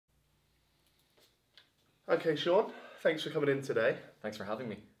Okay, Sean, thanks for coming in today. Thanks for having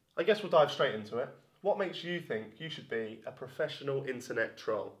me. I guess we'll dive straight into it. What makes you think you should be a professional internet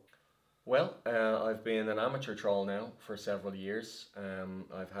troll? Well, I've been an amateur troll now for several years.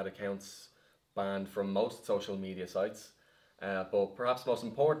 I've had accounts banned from most social media sites, but perhaps most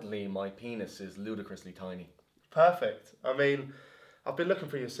importantly, my penis is ludicrously tiny. Perfect. I've been looking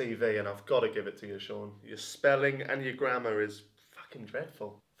for your CV and I've got to give it to you, Sean. Your spelling and your grammar is fucking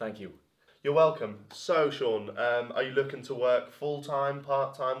dreadful. Thank you. You're welcome. So, Sean, are you looking to work full-time,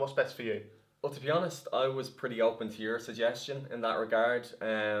 part-time? What's best for you? Well, to be honest, I was pretty open to your suggestion in that regard.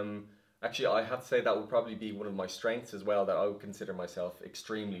 Actually, I have to say that would probably be one of my strengths as well, that I would consider myself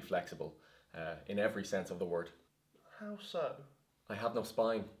extremely flexible in every sense of the word. How so? I have no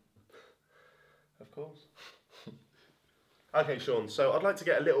spine. Of course. Okay, Sean, so I'd like to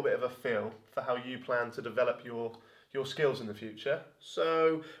get a little bit of a feel for how you plan to develop your skills in the future.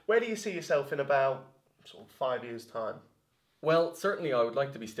 So, where do you see yourself in about sort of 5 years' time? Well, certainly I would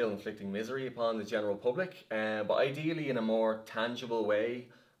like to be still inflicting misery upon the general public, but ideally in a more tangible way.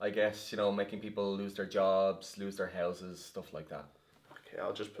 I guess, making people lose their jobs, lose their houses, stuff like that. Okay,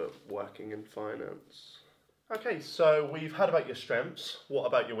 I'll just put working in finance. Okay, so we've heard about your strengths. What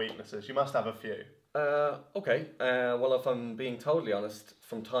about your weaknesses? You must have a few. Okay. Well, if I'm being totally honest,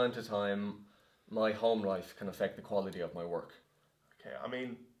 from time to time, my home life can affect the quality of my work. Okay,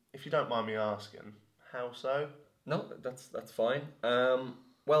 if you don't mind me asking, how so? No, that's fine.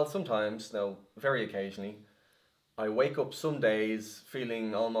 Well, sometimes, no, very occasionally, I wake up some days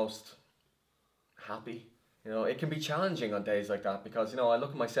feeling almost happy. It can be challenging on days like that because, I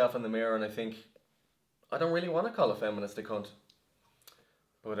look at myself in the mirror and I think, I don't really want to call a feminist a cunt.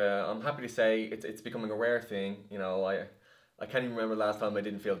 But I'm happy to say it's becoming a rare thing. I can't even remember the last time I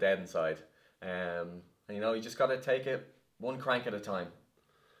didn't feel dead inside. And you just got to take it one crank at a time.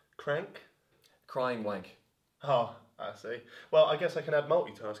 Crank? Crying wank. Oh, I see. Well, I guess I can add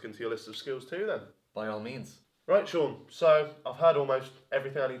multitasking to your list of skills too then. By all means. Right, Sean, so I've heard almost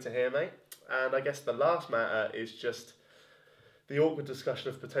everything I need to hear, mate. And I guess the last matter is just the awkward discussion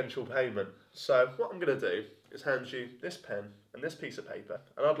of potential payment. So what I'm going to do is hand you this pen and this piece of paper,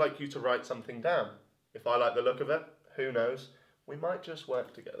 and I'd like you to write something down. If I like the look of it, who knows, we might just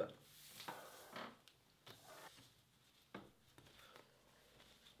work together.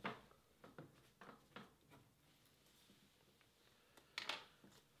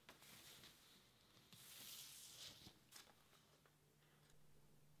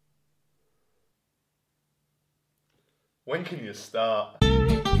 When can you start?